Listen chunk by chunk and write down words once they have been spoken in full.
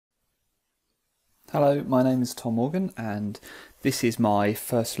Hello, my name is Tom Morgan and this is my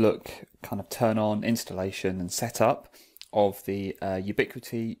first look kind of turn on installation and setup of the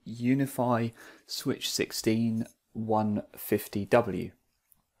Ubiquiti Unifi Switch 16 150W.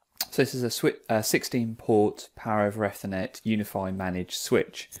 So this is a 16 port power over Ethernet Unifi managed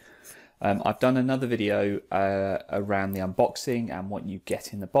switch. I've done another video around the unboxing and what you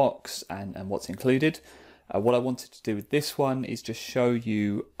get in the box and what's included. What I wanted to do with this one is just show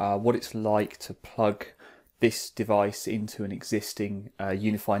you what it's like to plug this device into an existing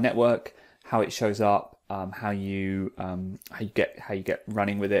Unifi network, how it shows up, how you get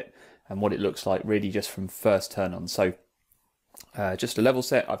running with it, and what it looks like really just from first turn on. So just a level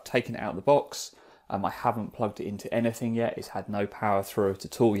set, I've taken it out of the box. I haven't plugged it into anything yet. It's had no power through it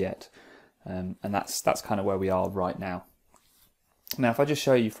at all yet, and that's kind of where we are right now. Now, if I just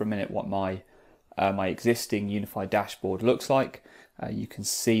show you for a minute what my existing Unifi dashboard looks like, you can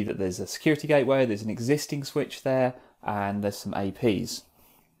see that there's a security gateway, there's an existing switch there, and there's some APs.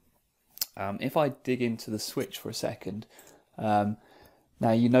 If I dig into the switch for a second, now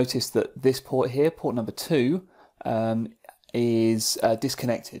you notice that this port here, port number 2, is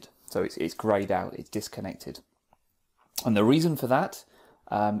disconnected. So it's greyed out, it's disconnected. And the reason for that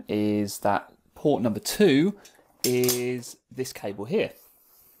is that port number 2 is this cable here.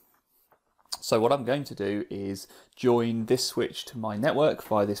 So what I'm going to do is join this switch to my network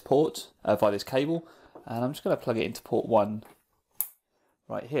via this port, via this cable, and I'm just going to plug it into port 1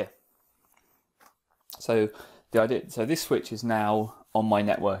 right here. So this switch is now on my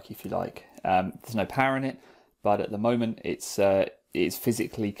network, if you like. There's no power in it, but at the moment it's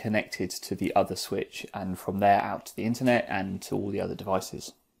physically connected to the other switch, and from there out to the internet and to all the other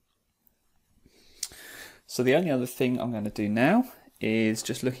devices. So the only other thing I'm going to do now is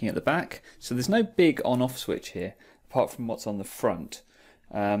just looking at the back. So there's no big on-off switch here, apart from what's on the front.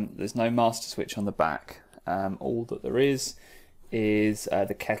 There's no master switch on the back. All that there is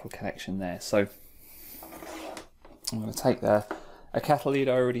the kettle connection there. So I'm going to take a kettle lead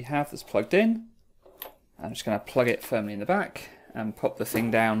I already have that's plugged in. I'm just going to plug it firmly in the back and pop the thing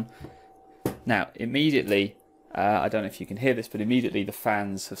down. Now, immediately, I don't know if you can hear this, but immediately the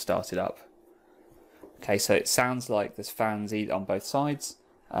fans have started up. Okay, so it sounds like there's fans on both sides.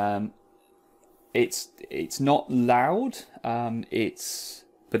 It's not loud,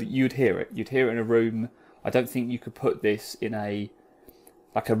 but you'd hear it. You'd hear it in a room. I don't think you could put this in a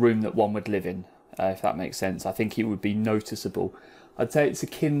room that one would live in, if that makes sense. I think it would be noticeable. I'd say it's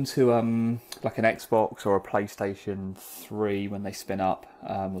akin to like an Xbox or a PlayStation 3 when they spin up,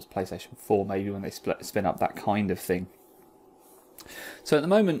 or PlayStation 4 maybe when they spin up, that kind of thing. So at the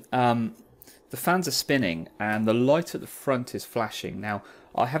moment, the fans are spinning and the light at the front is flashing. Now,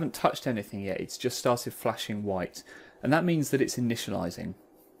 I haven't touched anything yet, it's just started flashing white, and that means that it's initializing.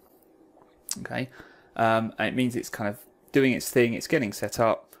 Okay, and it means it's kind of doing its thing, it's getting set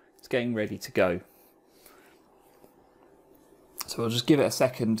up, it's getting ready to go. So I'll just give it a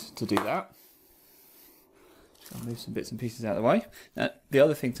second to do that. Just gonna move some bits and pieces out of the way. Now, the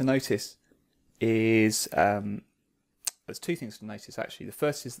other thing to notice is there's two things to notice actually. The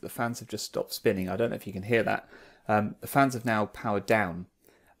first is that the fans have just stopped spinning. I don't know if you can hear that. The fans have now powered down.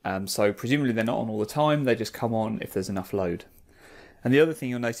 So presumably they're not on all the time, they just come on if there's enough load. And the other thing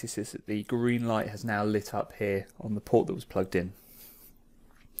you'll notice is that the green light has now lit up here on the port that was plugged in.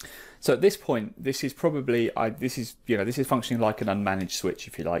 So at this point, this is probably, this is functioning like an unmanaged switch,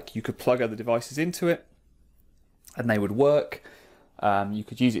 if you like. You could plug other devices into it and they would work. You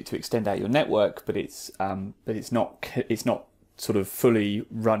could use it to extend out your network, but it's not sort of fully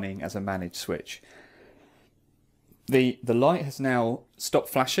running as a managed switch. The light has now stopped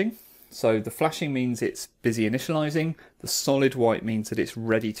flashing, so the flashing means it's busy initializing. The solid white means that it's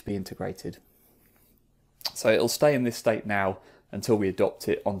ready to be integrated. So it'll stay in this state now until we adopt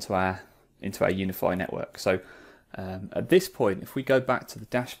it into our Unifi network. So at this point, if we go back to the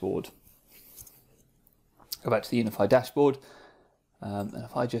dashboard, go back to the Unifi dashboard. And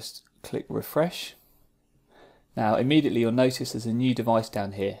if I just click refresh, now immediately you'll notice there's a new device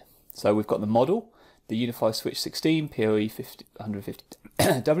down here. So we've got the model, the Unifi Switch 16 PoE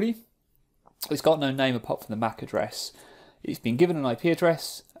 150W. It's got no name apart from the MAC address. It's been given an IP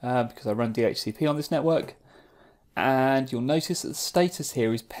address because I run DHCP on this network. And you'll notice that the status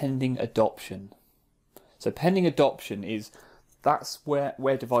here is pending adoption. So pending adoption that's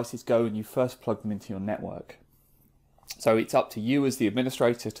where devices go when you first plug them into your network. So it's up to you as the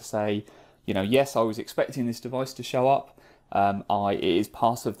administrator to say, yes, I was expecting this device to show up. It is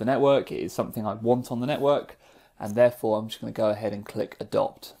part of the network. It is something I want on the network. And therefore, I'm just going to go ahead and click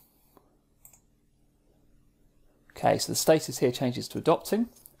adopt. Okay, so the status here changes to adopting.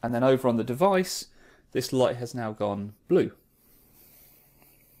 And then over on the device, this light has now gone blue.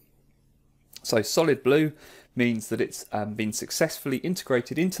 So solid blue means that it's been successfully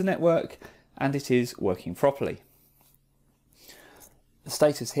integrated into the network and it is working properly. The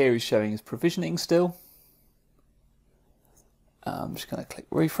status here is showing as provisioning still. I'm just going to click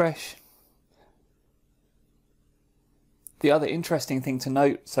refresh. The other interesting thing to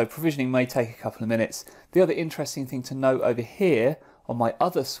note, so provisioning may take a couple of minutes. The other interesting thing to note over here on my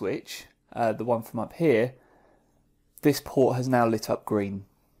other switch, the one from up here, this port has now lit up green.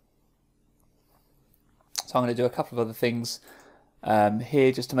 So I'm going to do a couple of other things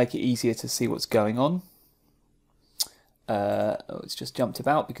here just to make it easier to see what's going on. It's just jumped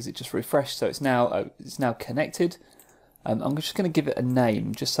about because it just refreshed, so it's now connected. I'm just going to give it a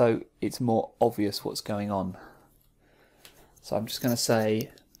name just so it's more obvious what's going on. So I'm just going to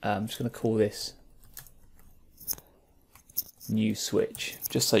say, I'm just going to call this new switch,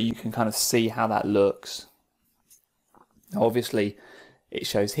 just so you can kind of see how that looks. Now obviously it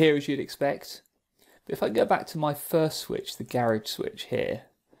shows here as you'd expect, but if I go back to my first switch, the garage switch here,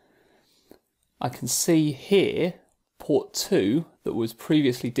 I can see here port 2 that was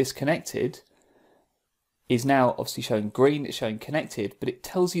previously disconnected is now obviously showing green, it's showing connected, but it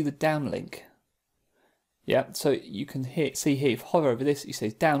tells you the downlink. Yeah, so you can see here, if you hover over this, it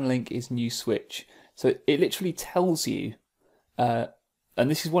says downlink is new switch. So it literally tells you, and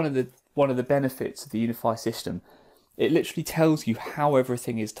this is one of the benefits of the Unifi system. It literally tells you how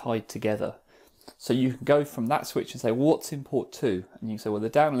everything is tied together. So you can go from that switch and say, what's in port 2? And you can say, well, the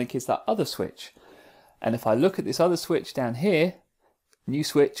downlink is that other switch. And if I look at this other switch down here, new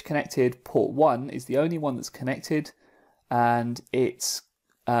switch connected, port 1 is the only one that's connected, and it's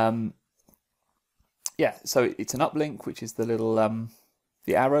yeah, so it's an uplink, which is the little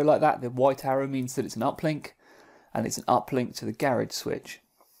the arrow like that. The white arrow means that it's an uplink, and it's an uplink to the garage switch.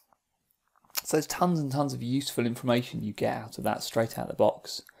 So there's tons and tons of useful information you get out of that straight out of the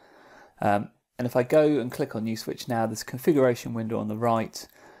box. And if I go and click on new switch now, there's a configuration window on the right.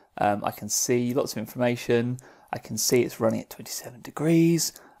 I can see lots of information. I can see it's running at 27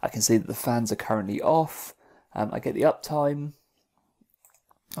 degrees. I can see that the fans are currently off. I get the uptime.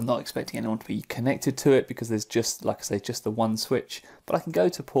 I'm not expecting anyone to be connected to it because there's just, like I say, just the one switch. But I can go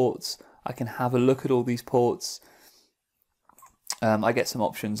to ports. I can have a look at all these ports. I get some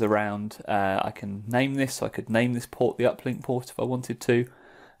options around. I can name this. So I could name this port the uplink port if I wanted to,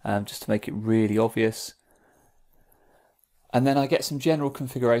 just to make it really obvious. And then I get some general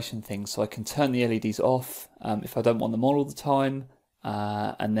configuration things. So I can turn the LEDs off if I don't want them on all the time.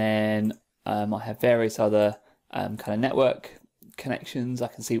 And then I have various other kind of network connections. I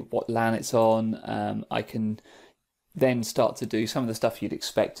can see what LAN it's on. I can then start to do some of the stuff you'd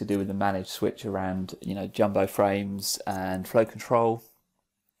expect to do with the managed switch around, you know, jumbo frames and flow control.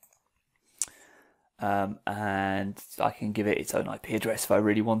 And I can give it its own IP address if I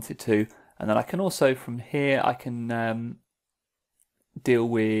really wanted to. And then I can also, from here, I can deal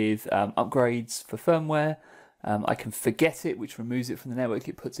with upgrades for firmware. I can forget it, which removes it from the network.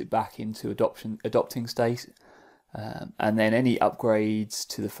 It puts it back into adopting state. And then any upgrades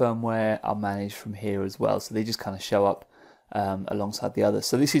to the firmware are managed from here as well. So they just kind of show up alongside the others.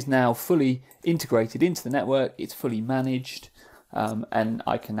 So this is now fully integrated into the network. It's fully managed. And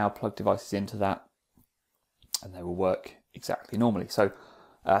I can now plug devices into that and they will work exactly normally. So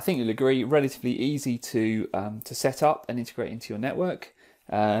I think you'll agree, relatively easy to set up and integrate into your network.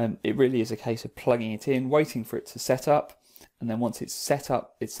 It really is a case of plugging it in, waiting for it to set up, and then once it's set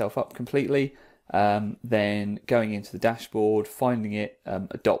up itself up completely, then going into the dashboard, finding it,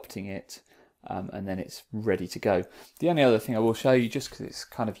 adopting it, and then it's ready to go. The only other thing I will show you, just because it's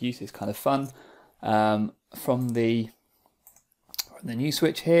kind of useful, it's kind of fun, from the new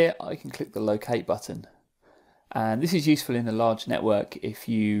switch here, I can click the locate button. And this is useful in a large network if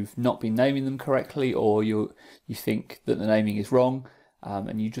you've not been naming them correctly, or you think that the naming is wrong,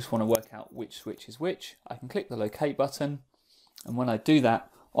 and you just want to work out which switch is which. I can click the locate button, and when I do that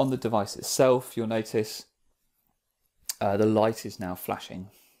on the device itself, you'll notice the light is now flashing.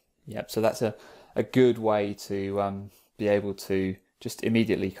 Yep, so that's a good way to be able to just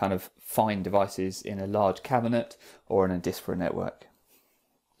immediately kind of find devices in a large cabinet or in a disparate network.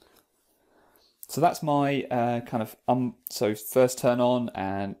 So that's my kind of so first turn on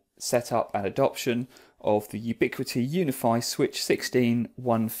and setup and adoption of the Ubiquiti Unifi Switch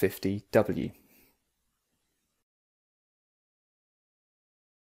 16150W.